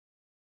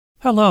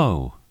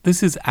Hello,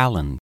 this is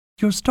Alan,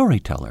 your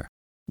storyteller,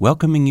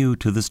 welcoming you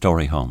to the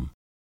Story Home.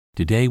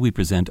 Today we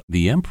present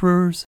The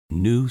Emperor's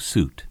New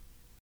Suit.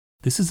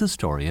 This is a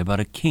story about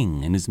a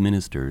king and his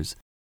ministers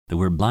that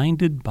were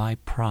blinded by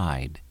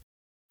pride,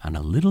 and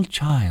a little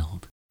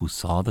child who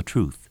saw the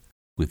truth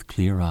with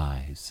clear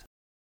eyes.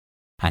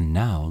 And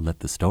now let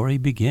the story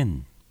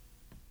begin.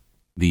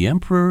 The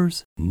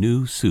Emperor's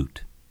New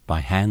Suit by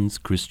Hans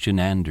Christian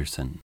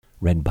Andersen,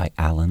 read by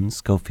Alan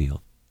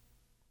Schofield.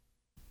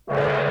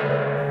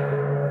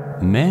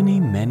 Many,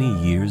 many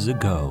years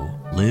ago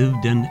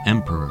lived an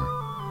emperor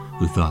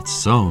who thought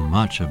so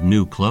much of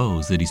new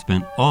clothes that he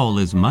spent all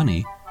his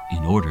money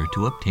in order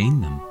to obtain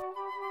them.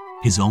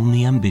 His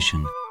only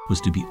ambition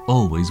was to be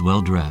always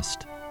well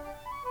dressed.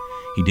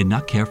 He did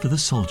not care for the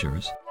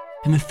soldiers,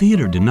 and the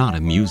theater did not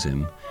amuse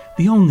him.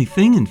 The only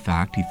thing, in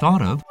fact, he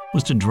thought of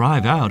was to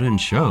drive out and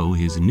show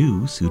his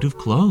new suit of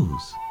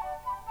clothes.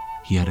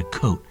 He had a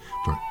coat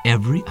for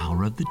every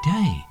hour of the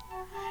day,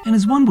 and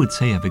as one would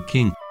say of a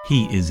king,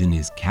 he is in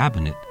his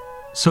cabinet,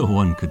 so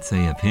one could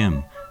say of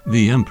him,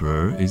 the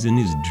emperor is in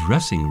his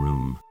dressing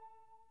room.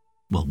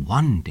 Well,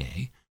 one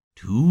day,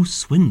 2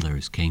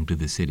 swindlers came to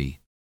the city.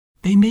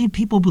 They made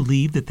people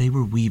believe that they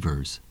were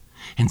weavers,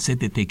 and said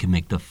that they could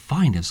make the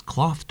finest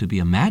cloth to be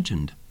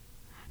imagined.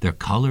 Their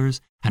colors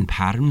and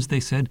patterns,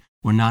 they said,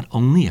 were not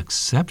only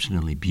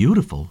exceptionally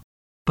beautiful,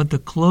 but the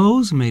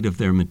clothes made of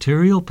their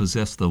material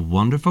possessed the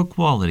wonderful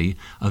quality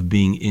of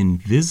being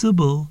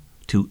invisible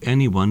to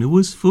anyone who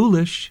was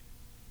foolish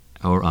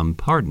or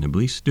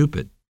unpardonably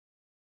stupid.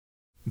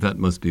 That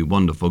must be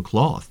wonderful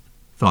cloth,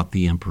 thought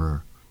the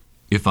emperor.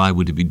 If I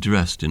were to be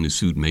dressed in a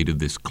suit made of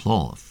this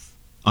cloth,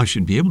 I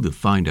should be able to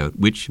find out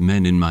which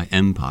men in my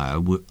empire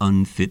were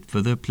unfit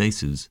for their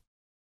places,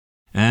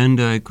 and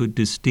I could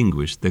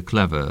distinguish the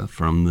clever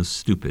from the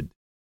stupid.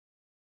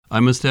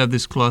 I must have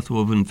this cloth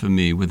woven for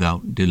me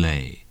without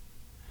delay.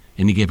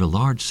 And he gave a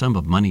large sum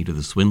of money to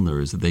the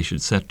swindlers that they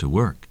should set to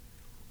work.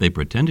 They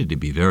pretended to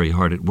be very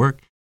hard at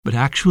work, but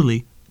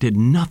actually did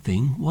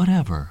nothing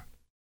whatever.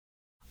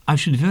 I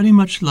should very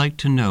much like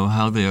to know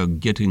how they are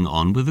getting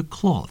on with the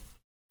cloth,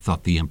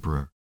 thought the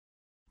emperor.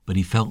 But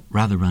he felt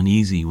rather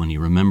uneasy when he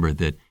remembered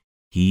that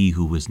he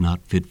who was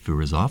not fit for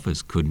his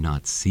office could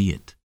not see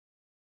it.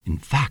 In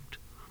fact,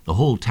 the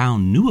whole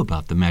town knew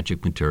about the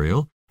magic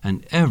material,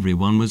 and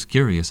everyone was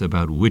curious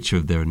about which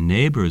of their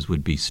neighbors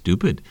would be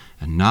stupid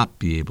and not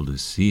be able to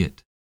see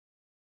it.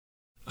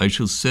 I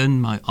shall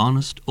send my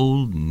honest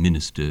old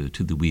minister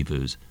to the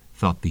weavers,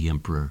 thought the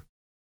emperor.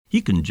 He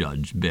can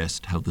judge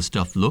best how the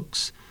stuff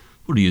looks,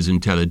 for he is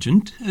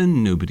intelligent,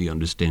 and nobody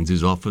understands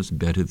his office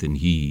better than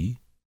he.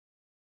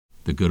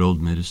 The good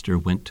old minister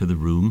went to the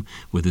room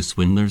where the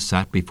swindlers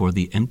sat before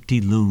the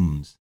empty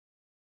looms.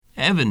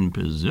 Heaven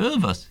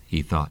preserve us,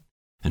 he thought,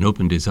 and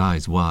opened his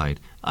eyes wide.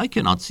 I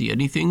cannot see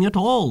anything at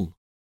all.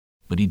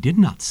 But he did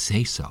not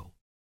say so.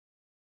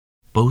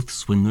 Both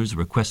swindlers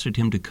requested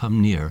him to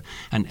come near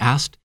and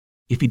asked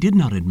if he did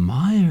not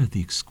admire the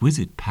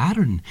exquisite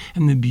pattern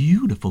and the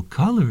beautiful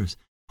colors,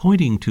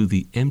 pointing to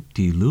the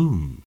empty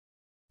loom.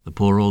 The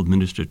poor old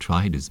minister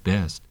tried his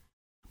best,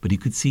 but he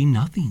could see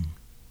nothing,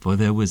 for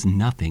there was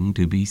nothing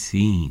to be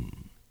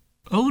seen.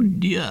 Oh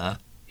dear,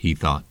 he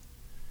thought.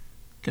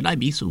 Can I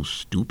be so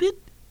stupid?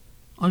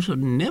 I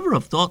should never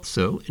have thought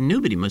so, and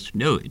nobody must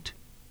know it.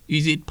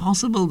 Is it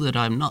possible that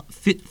I'm not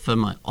fit for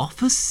my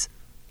office?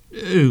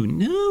 Oh,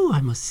 no,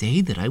 I must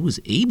say that I was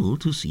able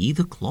to see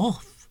the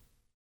cloth.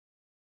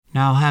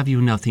 Now have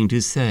you nothing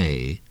to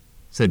say?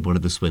 Said one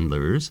of the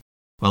swindlers,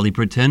 while he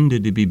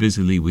pretended to be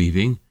busily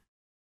weaving.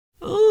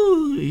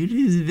 Oh, it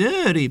is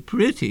very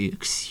pretty,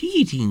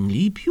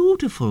 exceedingly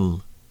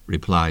beautiful,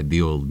 replied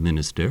the old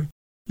minister,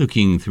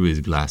 looking through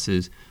his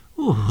glasses.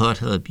 Oh,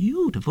 what a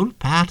beautiful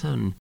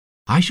pattern!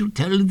 I shall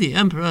tell the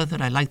emperor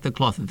that I like the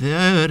cloth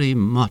very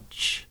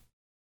much.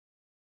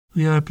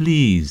 We are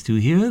pleased to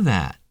hear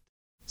that,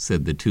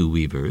 said the 2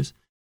 weavers,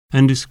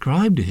 and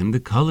described to him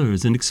the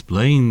colors and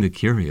explained the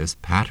curious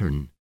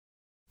pattern.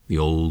 The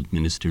old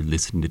minister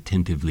listened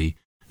attentively,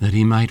 that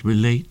he might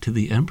relate to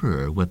the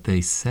emperor what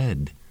they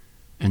said,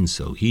 and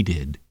so he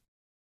did.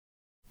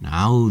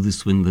 Now the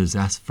swindlers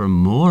asked for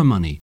more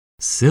money,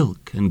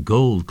 silk and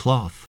gold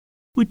cloth,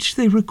 which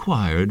they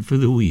required for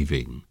the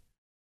weaving.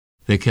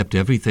 They kept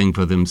everything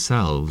for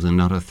themselves, and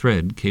not a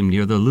thread came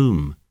near the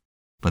loom,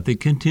 but they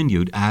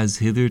continued as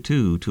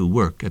hitherto to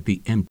work at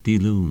the empty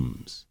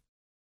looms.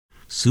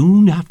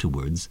 Soon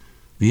afterwards,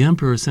 the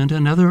emperor sent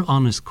another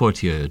honest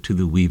courtier to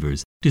the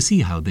weavers to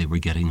see how they were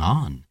getting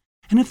on,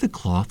 and if the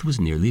cloth was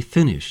nearly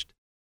finished.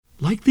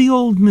 Like the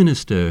old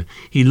minister,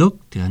 he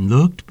looked and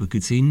looked, but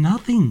could see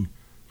nothing,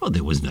 for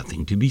there was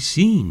nothing to be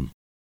seen.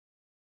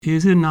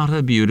 Is it not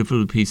a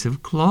beautiful piece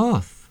of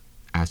cloth?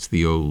 Asked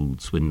the old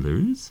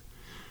swindlers,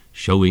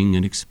 showing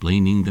and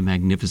explaining the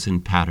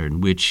magnificent pattern,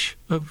 which,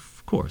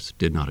 of course,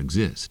 did not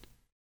exist.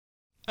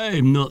 I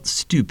am not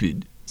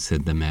stupid,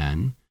 said the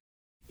man.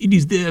 It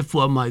is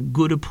therefore my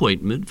good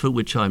appointment for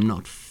which I am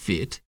not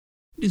fit.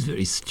 It is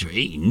very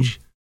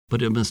strange,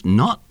 but I must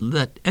not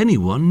let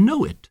anyone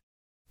know it.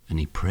 and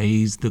he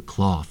praised the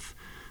cloth,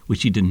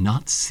 which he did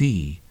not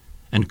see,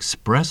 and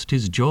expressed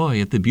his joy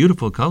at the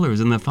beautiful colors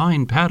and the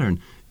fine pattern.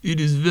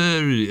 "It is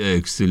very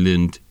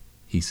excellent,"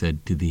 he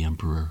said to the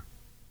emperor.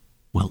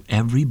 Well,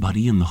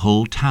 everybody in the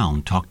whole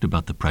town talked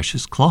about the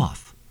precious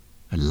cloth.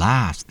 At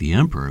last the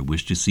emperor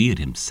wished to see it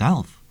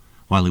himself,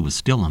 while it was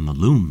still on the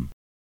loom.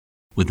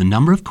 With a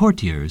number of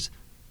courtiers,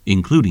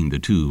 including the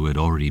two who had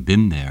already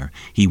been there,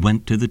 he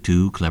went to the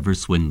two clever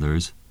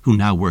swindlers, who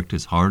now worked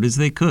as hard as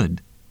they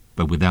could,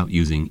 but without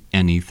using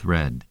any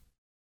thread.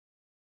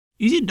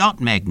 "Is it not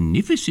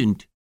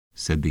magnificent?"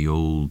 said the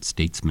old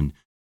statesman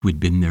who had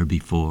been there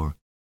before.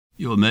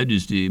 "Your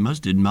Majesty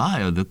must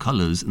admire the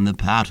colors and the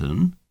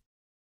pattern."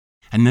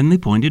 And then they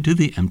pointed to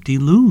the empty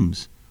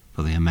looms,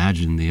 for they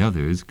imagined the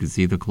others could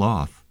see the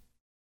cloth.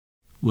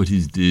 "What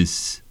is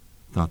this?"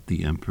 thought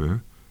the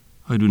emperor.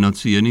 "I do not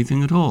see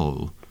anything at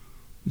all.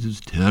 This is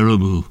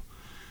terrible.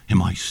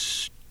 Am I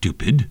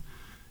stupid?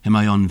 Am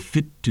I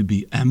unfit to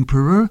be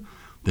emperor?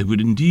 That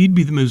would indeed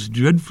be the most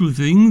dreadful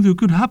thing that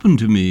could happen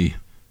to me."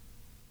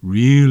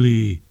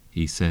 "Really,"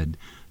 he said,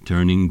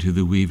 turning to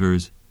the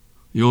weavers,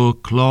 "your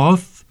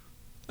cloth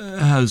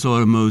has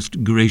our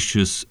most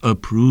gracious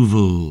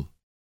approval."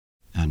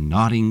 And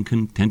nodding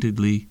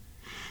contentedly,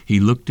 he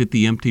looked at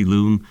the empty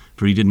loom,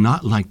 for he did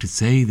not like to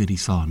say that he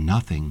saw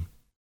nothing.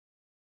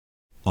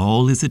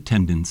 All his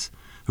attendants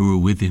who were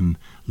with him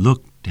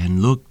looked,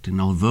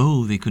 and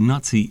although they could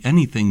not see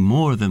anything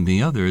more than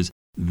the others,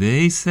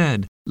 they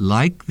said,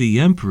 like the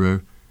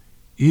emperor,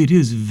 "It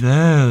is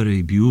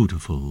very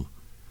beautiful,"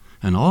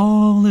 and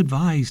all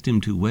advised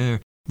him to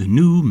wear the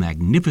new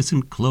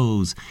magnificent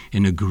clothes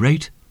in a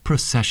great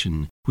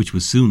procession which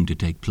was soon to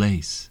take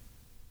place.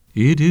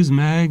 "It is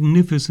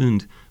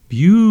magnificent,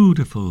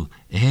 beautiful,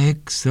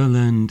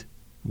 excellent,"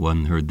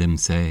 one heard them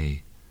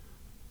say.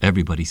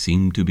 Everybody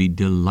seemed to be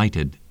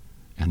delighted,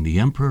 and the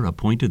emperor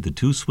appointed the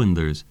two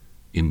swindlers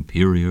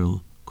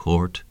imperial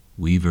court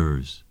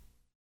weavers.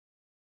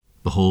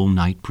 The whole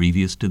night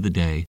previous to the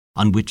day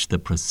on which the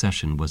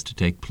procession was to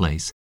take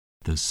place,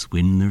 the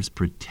swindlers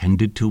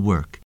pretended to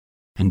work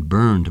and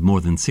burned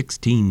more than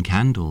 16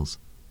 candles.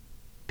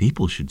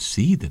 People should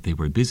see that they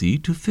were busy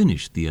to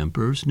finish the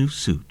emperor's new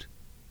suit.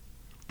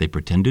 They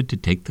pretended to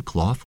take the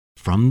cloth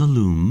from the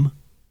loom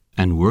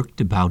and worked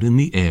about in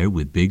the air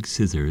with big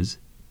scissors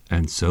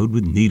and sewed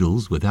with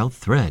needles without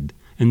thread,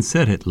 and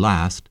said at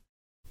last,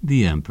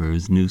 "The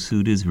emperor's new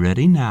suit is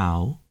ready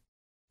now."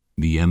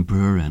 The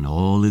emperor and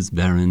all his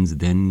barons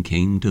then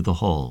came to the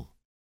hall.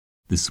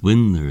 The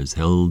swindlers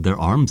held their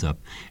arms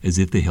up as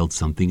if they held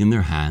something in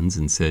their hands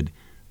and said,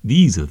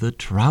 "These are the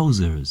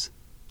trousers,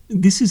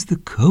 this is the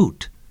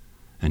coat,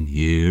 and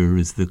here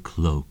is the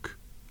cloak,"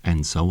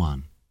 and so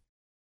on.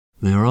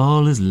 They are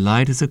all as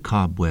light as a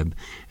cobweb,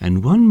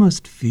 and one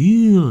must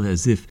feel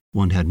as if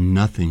one had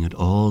nothing at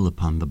all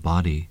upon the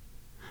body.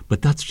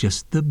 But that's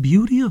just the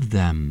beauty of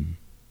them.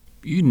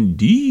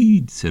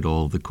 "Indeed," said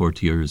all the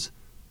courtiers,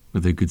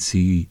 but they could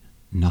see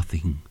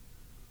nothing,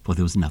 for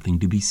there was nothing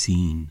to be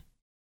seen.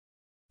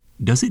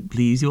 "Does it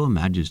please your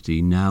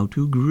Majesty now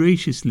to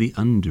graciously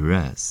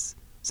undress,"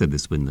 said the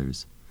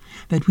swindlers,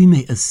 "that we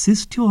may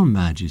assist your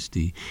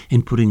Majesty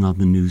in putting on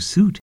the new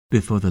suit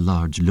before the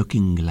large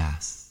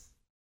looking-glass?"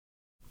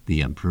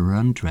 The emperor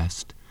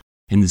undressed,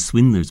 and the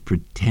swindlers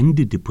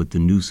pretended to put the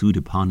new suit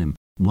upon him,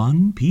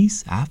 one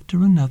piece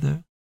after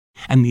another,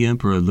 and the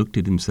emperor looked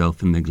at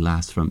himself in the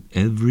glass from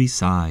every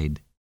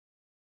side.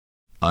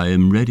 "I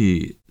am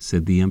ready,"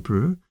 said the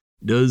emperor.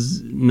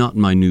 "Does not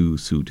my new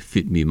suit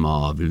fit me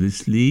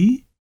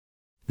marvelously?"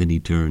 Then he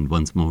turned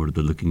once more to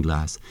the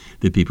looking-glass,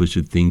 that people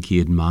should think he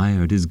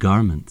admired his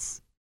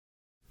garments.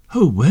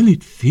 "How well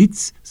it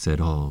fits," said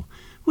all.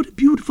 "What a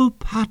beautiful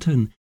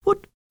pattern!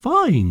 What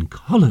fine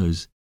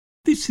colors!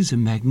 This is a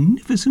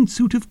magnificent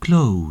suit of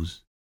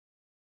clothes."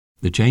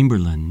 The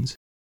chamberlains,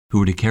 who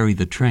were to carry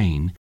the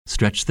train,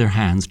 stretched their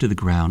hands to the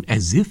ground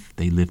as if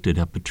they lifted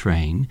up a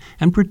train,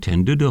 and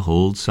pretended to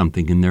hold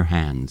something in their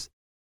hands.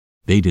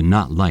 They did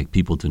not like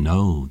people to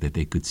know that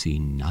they could see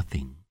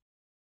nothing.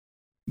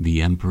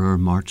 The emperor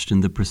marched in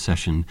the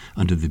procession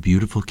under the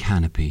beautiful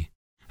canopy,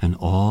 and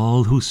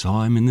all who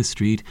saw him in the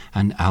street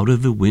and out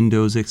of the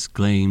windows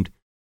exclaimed,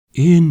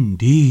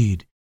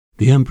 "Indeed,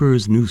 the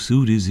emperor's new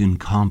suit is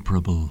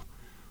incomparable.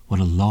 What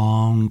a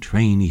long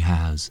train he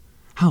has!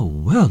 How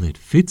well it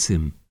fits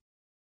him!"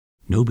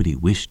 Nobody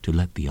wished to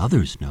let the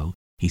others know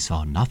he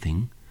saw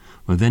nothing,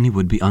 or then he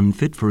would be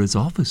unfit for his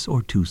office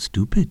or too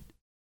stupid.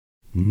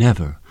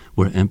 Never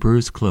were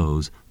emperor's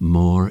clothes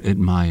more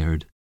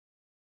admired.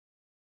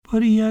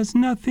 "But he has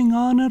nothing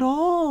on at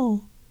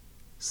all,"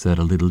 said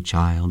a little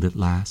child at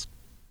last.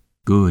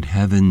 "Good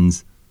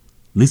heavens!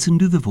 Listen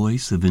to the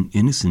voice of an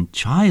innocent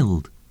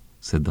child,"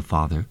 said the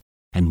father,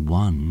 and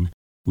one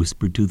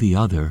whispered to the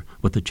other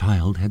what the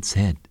child had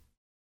said.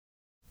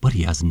 "But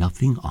he has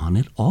nothing on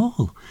at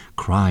all,"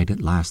 cried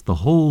at last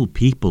the whole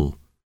people.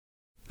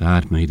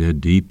 That made a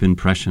deep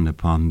impression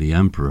upon the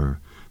emperor,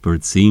 for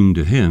it seemed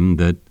to him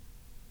that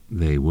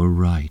they were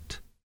right.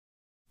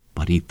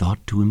 But he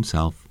thought to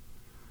himself,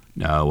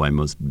 "Now I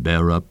must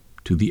bear up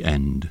to the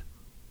end.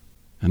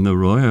 And the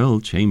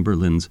royal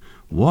chamberlains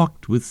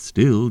walked with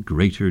still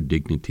greater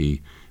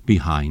dignity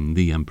behind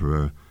the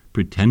emperor,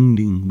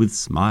 pretending with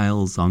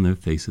smiles on their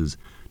faces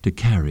to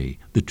carry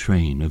the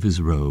train of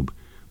his robe,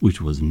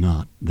 which was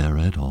not there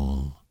at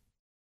all.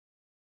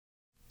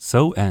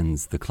 So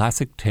ends the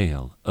classic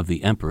tale of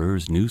the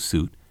Emperor's New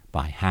Suit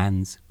by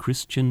Hans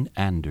Christian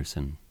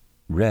Andersen,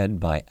 read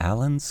by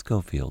Alan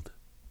Schofield.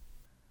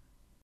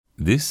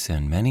 This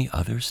and many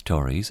other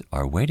stories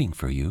are waiting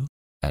for you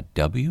at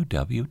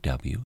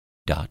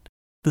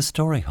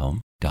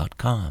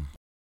www.thestoryhome.com.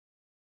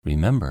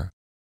 Remember,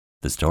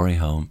 the Story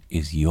Home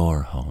is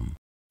your home,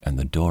 and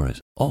the door is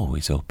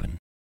always open.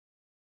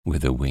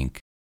 With a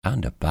wink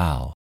and a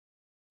bow,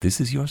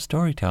 this is your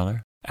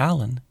storyteller,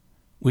 Alan,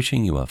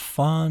 wishing you a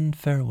fond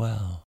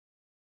farewell.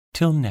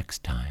 Till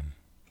next time.